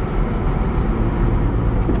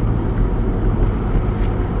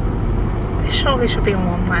 It surely should be on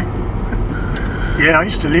one way. Yeah, I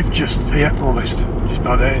used to live just here, almost. Just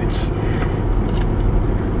by there, and it's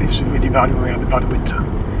really bad when we had a bad winter.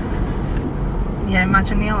 Yeah,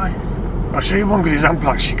 imagine the ice. I'll show you one good example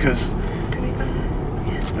actually, because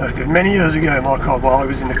that's good. Many years ago in my car, while I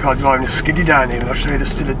was in the car driving, it skidded down here, and I'll show you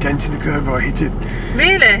there's still a dent in the curb where I hit it.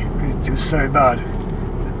 Really? It was so bad.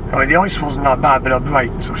 I mean, the ice wasn't that bad, but I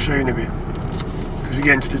braked, so I'll show you in a bit. Because we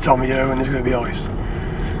get into the time of year when there's going to be ice.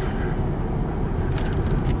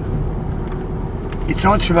 It's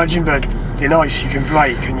hard to imagine, but in ice you can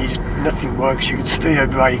brake and nothing works. You can steer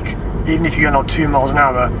brake, even if you go like 2 miles an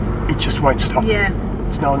hour, it just won't stop. Yeah.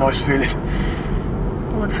 It's not a nice feeling.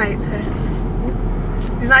 I would hate to.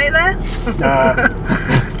 Is that it there?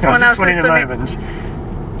 Someone else in a moment.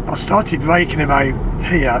 I started braking about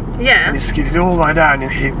here, and it skidded all the way down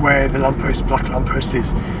and hit where the lamppost, black lamppost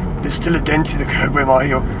is. There's still a dent in the curb where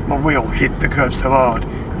my wheel hit the curb so hard,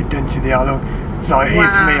 it dented the alloy. So here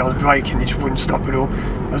for me, I was braking, it just wouldn't stop at all.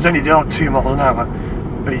 I was only doing like 2 miles an hour,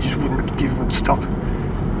 but it just wouldn't stop.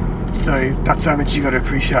 So that's how much you got to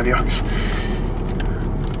appreciate the ox.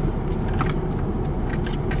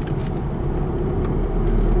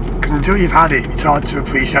 Because until you've had it, it's hard to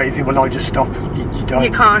appreciate. You think, well, I'll just stop. You don't.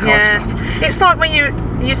 You can't stop. It's like when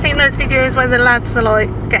you've seen those videos where the lads are like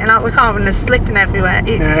getting out of the car and they're slipping everywhere.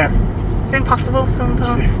 It's impossible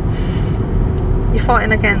sometimes. You're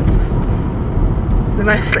fighting against the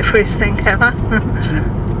most slipperiest thing ever.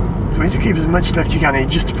 So you need to keep as much left you can in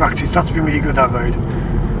just to practice. That's been really good, that road.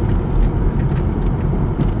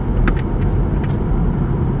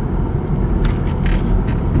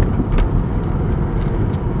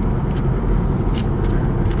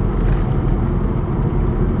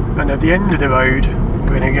 And at the end of the road,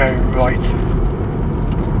 we're going to go right.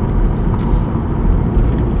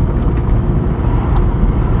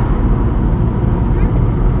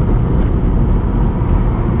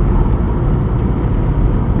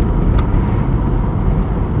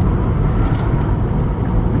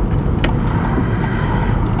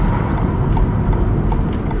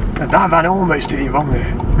 That van almost did it wrong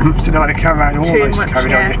there. So they had a camera and almost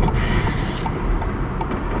carried on it.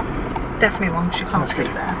 Definitely wrong, she can't see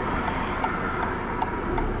there.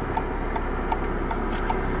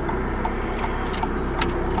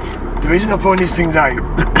 The reason I point these things out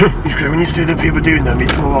is because when you see the people doing them,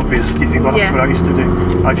 it's more obvious. You think, well, that's what I used to do.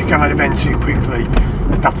 Like if you come out of bend too quickly,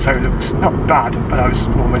 that's how it looks. Not bad, but I was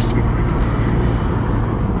almost a bit quick.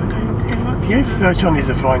 Yeah, 30 on these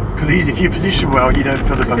are fine, because if you position well, you don't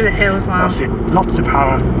feel the bump. Because of the hills, wow. That's it, lots of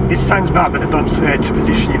power. This sounds bad, but the bump's there to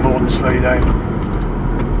position you more than slow you down.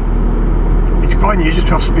 It's quite unusual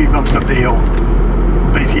to have speed bumps up the hill,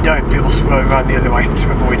 but if you don't, people swerve around the other way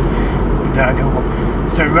to avoid the downhill one.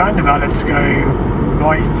 So roundabout, let's go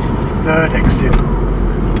right, third exit.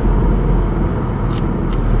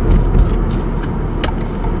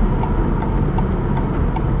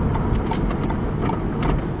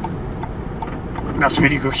 That's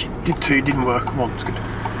really good. She did two, didn't work. One's good.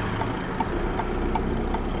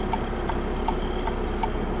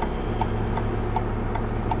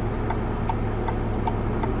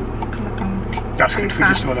 That's good. We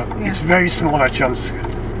just saw that. Yeah. It's very small, that chance.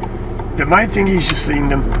 The main thing is just seeing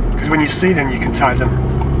them, because when you see them, you can tie them.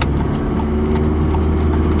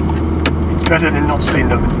 It's better than not seeing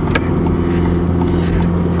them.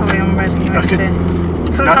 Sorry, I'm revving you. That's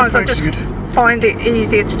good. Sometimes I just find it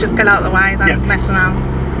easier to just get out of the way than mess around.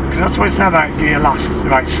 Because that's what it's about gear last,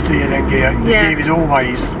 about steer then gear. The gear is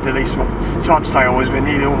always the least one. It's hard to say always, but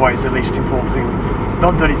nearly always the least important thing.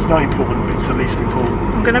 Not that it's not important, but it's the least important.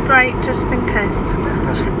 I'm going to brake just in case.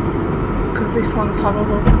 That's good. Because this one's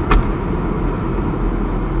horrible.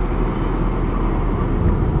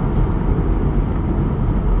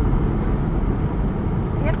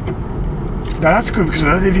 No, that's good, because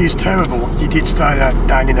although the view's terrible, you did stay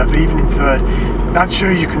down enough, even in third. That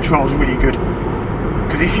shows your control's really good.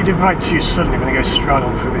 Because if you did brake too suddenly, I'm going to go straight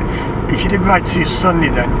on for a bit. If you did brake too suddenly,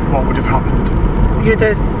 then what would have happened? You'd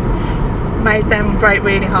have made them brake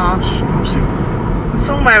really harsh.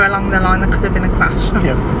 Somewhere along the line there could have been a crash.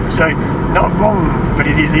 Yeah, so not wrong, but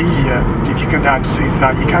it is easier if you come down to see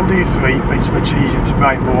flat. You can do three, but it's much easier to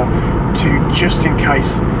brake more, just in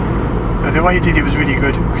case. But the way you did it was really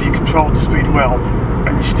good, because you controlled the speed well,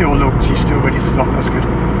 and you still looked, you're still ready to stop. That's good.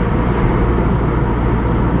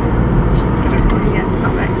 Yeah,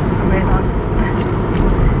 sorry, I realised.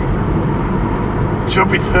 The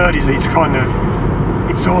job with third is it's kind of,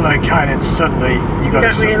 it's all okay, and then suddenly you got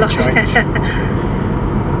to suddenly change.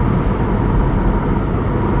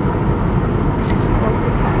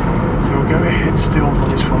 So we'll go ahead still on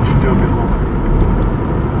this one for a little bit more.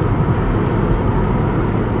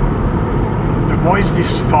 Why is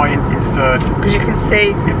this fine in third? Because you can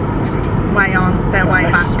see that's good. Way on, they're way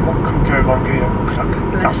back. What could go wrong here?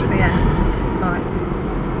 That's it. Right.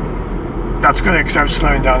 That's good, because I was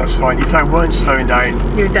slowing down, that's fine. If they weren't slowing down...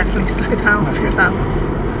 You would definitely slow down. That's good.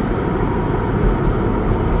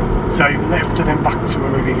 So left and then back to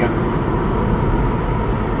where we began.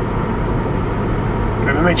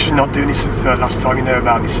 Remember I mentioned not doing this in third last time, you know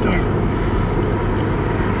about this stuff. Yeah.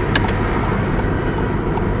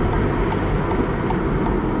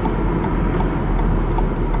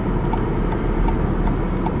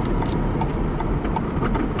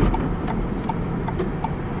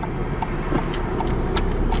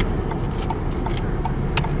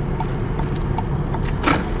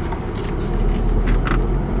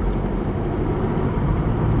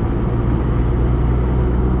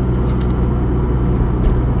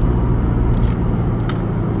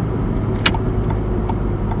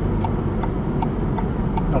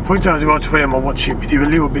 point out as well to when I'm watching, we do a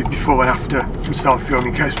little bit before and after we start filming,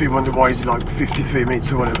 in case people wonder why is it like 53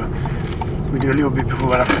 minutes or whatever. We do a little bit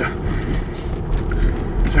before and after.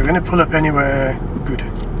 So we're going to pull up anywhere good.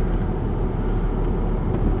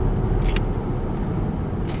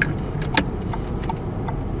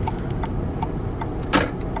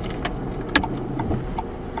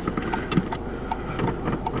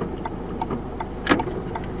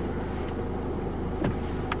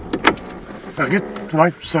 That's good.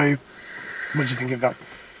 Right, so what do you think of that?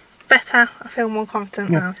 Better. I feel more confident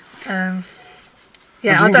now.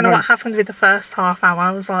 Yeah, I I don't know what happened with the first half hour.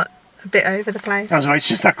 I was like a bit over the place. That's right, it's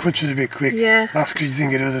just that clutch was a bit quick. Yeah. That's because you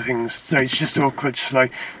think of other things. So it's just all clutch slow.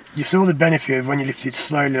 You saw the benefit of when you lift it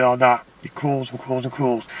slowly like that, it crawls and crawls and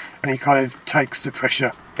crawls, and it kind of takes the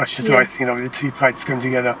pressure. That's just the right thing, the two plates come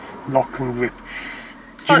together, lock and grip.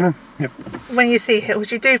 It's like when you see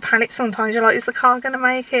hills, you do panic sometimes. You're like, is the car going to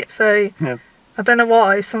make it? So I don't know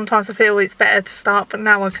why. Sometimes I feel it's better to start, but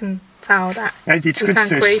now I can tell that. It's good to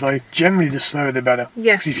do it slow. Generally, the slower the better.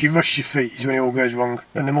 Yeah. Because if you rush your feet is when it all goes wrong,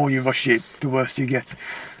 and the more you rush it, the worse you get.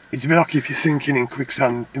 It's a bit like if you're sinking in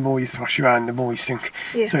quicksand, the more you thrash around, the more you sink.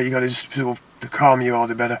 Yeah. So you got to just sort of, the calmer you are,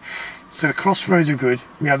 the better. So the crossroads are good.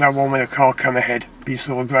 We had that one when a car came ahead, but you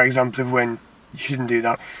saw a great example of when you shouldn't do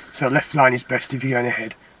that. So left line is best if you're going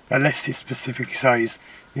ahead, unless it specifically says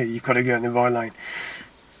you've got to go in the right lane.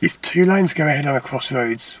 If two lanes go ahead on a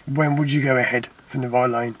crossroads, when would you go ahead from the right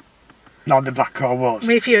lane? Like the black car was.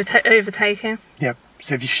 If you're overtaking. Yeah.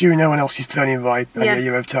 So if you're sure no one else is turning right and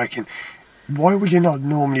you're overtaking, why would you not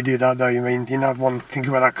normally do that though? I mean, in that one, think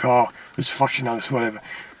about that car was flashing at us, whatever.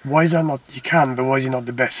 Why is that not? You can, but why is it not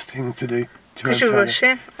the best thing to do? Because you're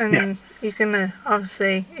rushing, and you're gonna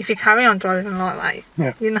obviously, if you carry on driving like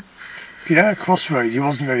that, you know. You know, crossroads, it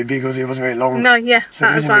wasn't very big, was it? It wasn't very long. No, so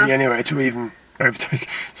there isn't really anywhere to even overtake.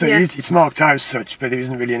 So it's marked out as such, but there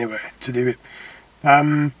isn't really anywhere to do it.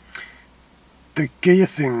 The gear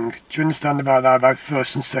thing, do you understand about that, about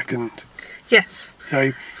first and second? Yes.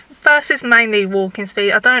 So first is mainly walking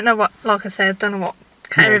speed. I don't know what, like I said, I don't know what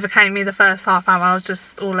overcame me the first half hour. I was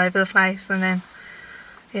just all over the place, and then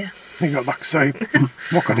you got back. So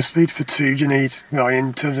what kind of speed for two do you need,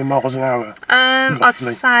 in terms of miles an hour? I'd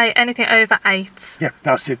say anything over 8. Yeah,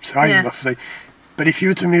 that's it. So roughly. But if you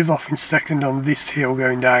were to move off in second on this hill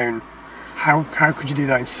going down, how could you do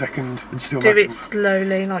that in second and still do it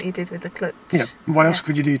slowly, like you did with the clutch? Yeah. What else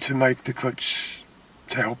could you do to make the clutch,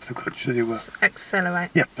 to help the clutch to do work? Accelerate.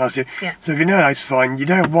 Yeah, that's it. Yeah. So if you know that's fine, you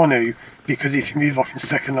don't want to, because if you move off in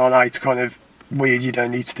second like that, it's kind of weird. You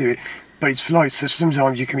don't need to do it. But it's flight, so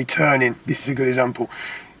sometimes you can be turning. This is a good example.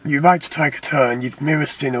 You're about to take a turn, you've mirror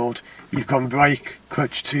signalled, you've gone brake,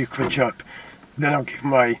 clutch 2, clutch up. Then I'll give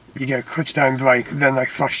way, you go clutch down, brake, then they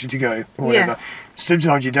flash you to go, or whatever.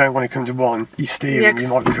 Sometimes you don't want to come to one, you steer and you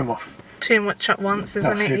might come off. Too much at once,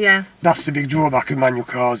 isn't it? Yeah. That's the big drawback of manual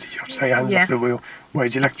cars, you have to take your hands off the wheel,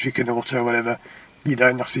 whereas electric and auto, whatever, you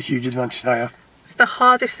don't, that's a huge advantage they have. It's the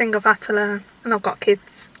hardest thing I've had to learn, and I've got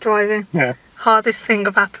kids driving. Yeah. Hardest thing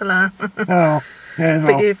I've had to learn. Oh, yeah, well.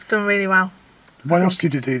 But you've done really well. What else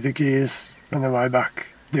did you do? The gears on the way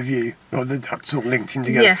back, the view, or that's all linked in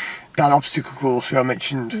together. Yeah. That obstacle course I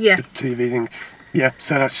mentioned, the TV thing. Yeah,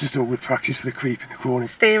 so that's just all good practice for the creep in the corner.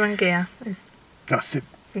 Steer and gear. That's it.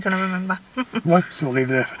 You're going to remember. Right, so I'll leave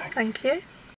it there for now. Thank you.